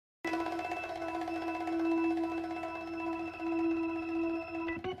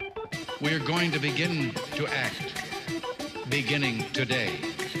We're going to begin to act, beginning today,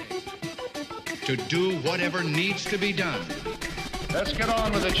 to do whatever needs to be done. Let's get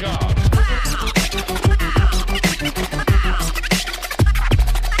on with the job.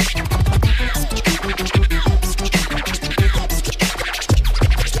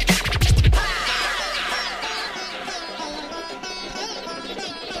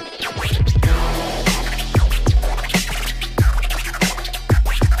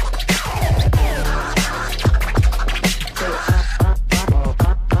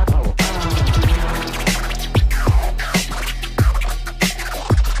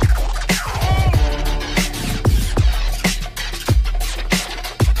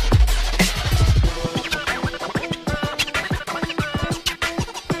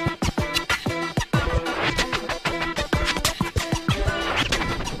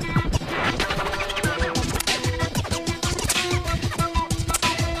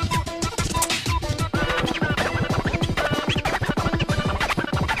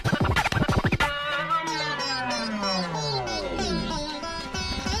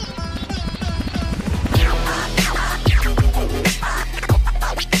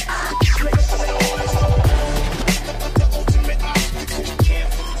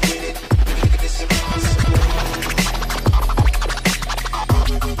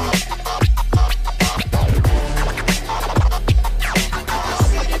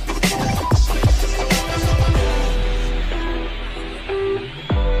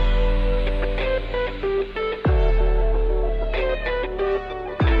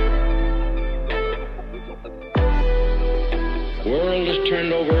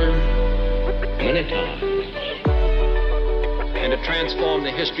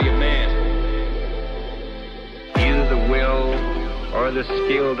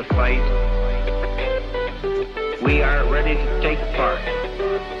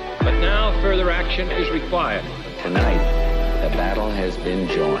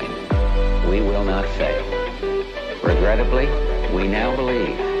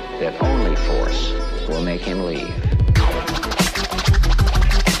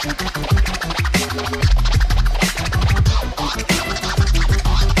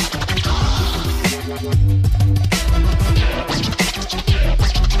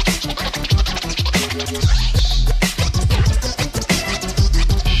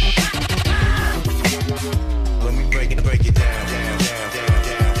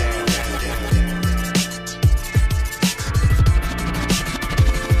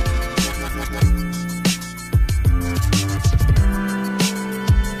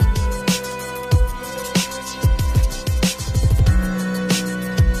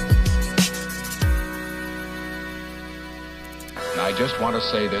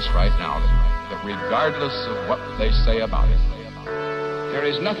 Say this right now, that regardless of what they say about it, there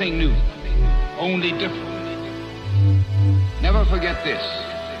is nothing new, only different. Never forget this.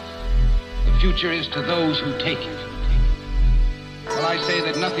 The future is to those who take it. Well, I say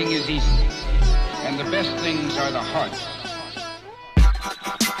that nothing is easy, and the best things are the hardest.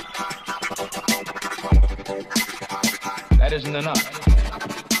 That isn't enough.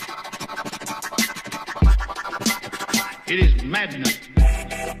 It is madness.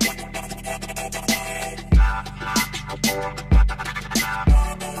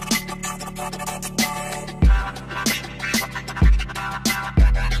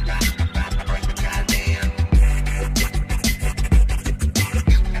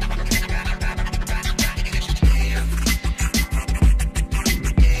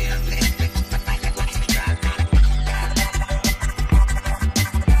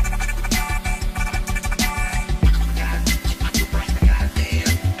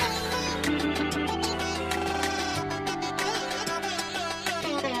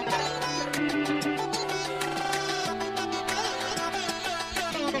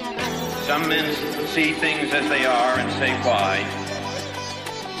 Some men see things as they are and say why.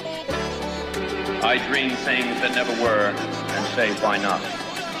 I dream things that never were and say why not.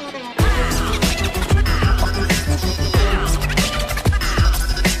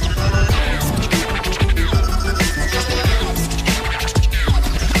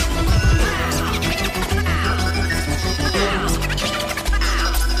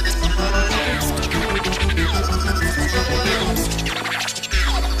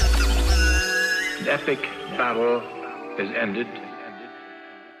 Epic battle is ended.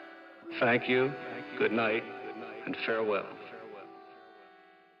 Thank you, good night, and farewell.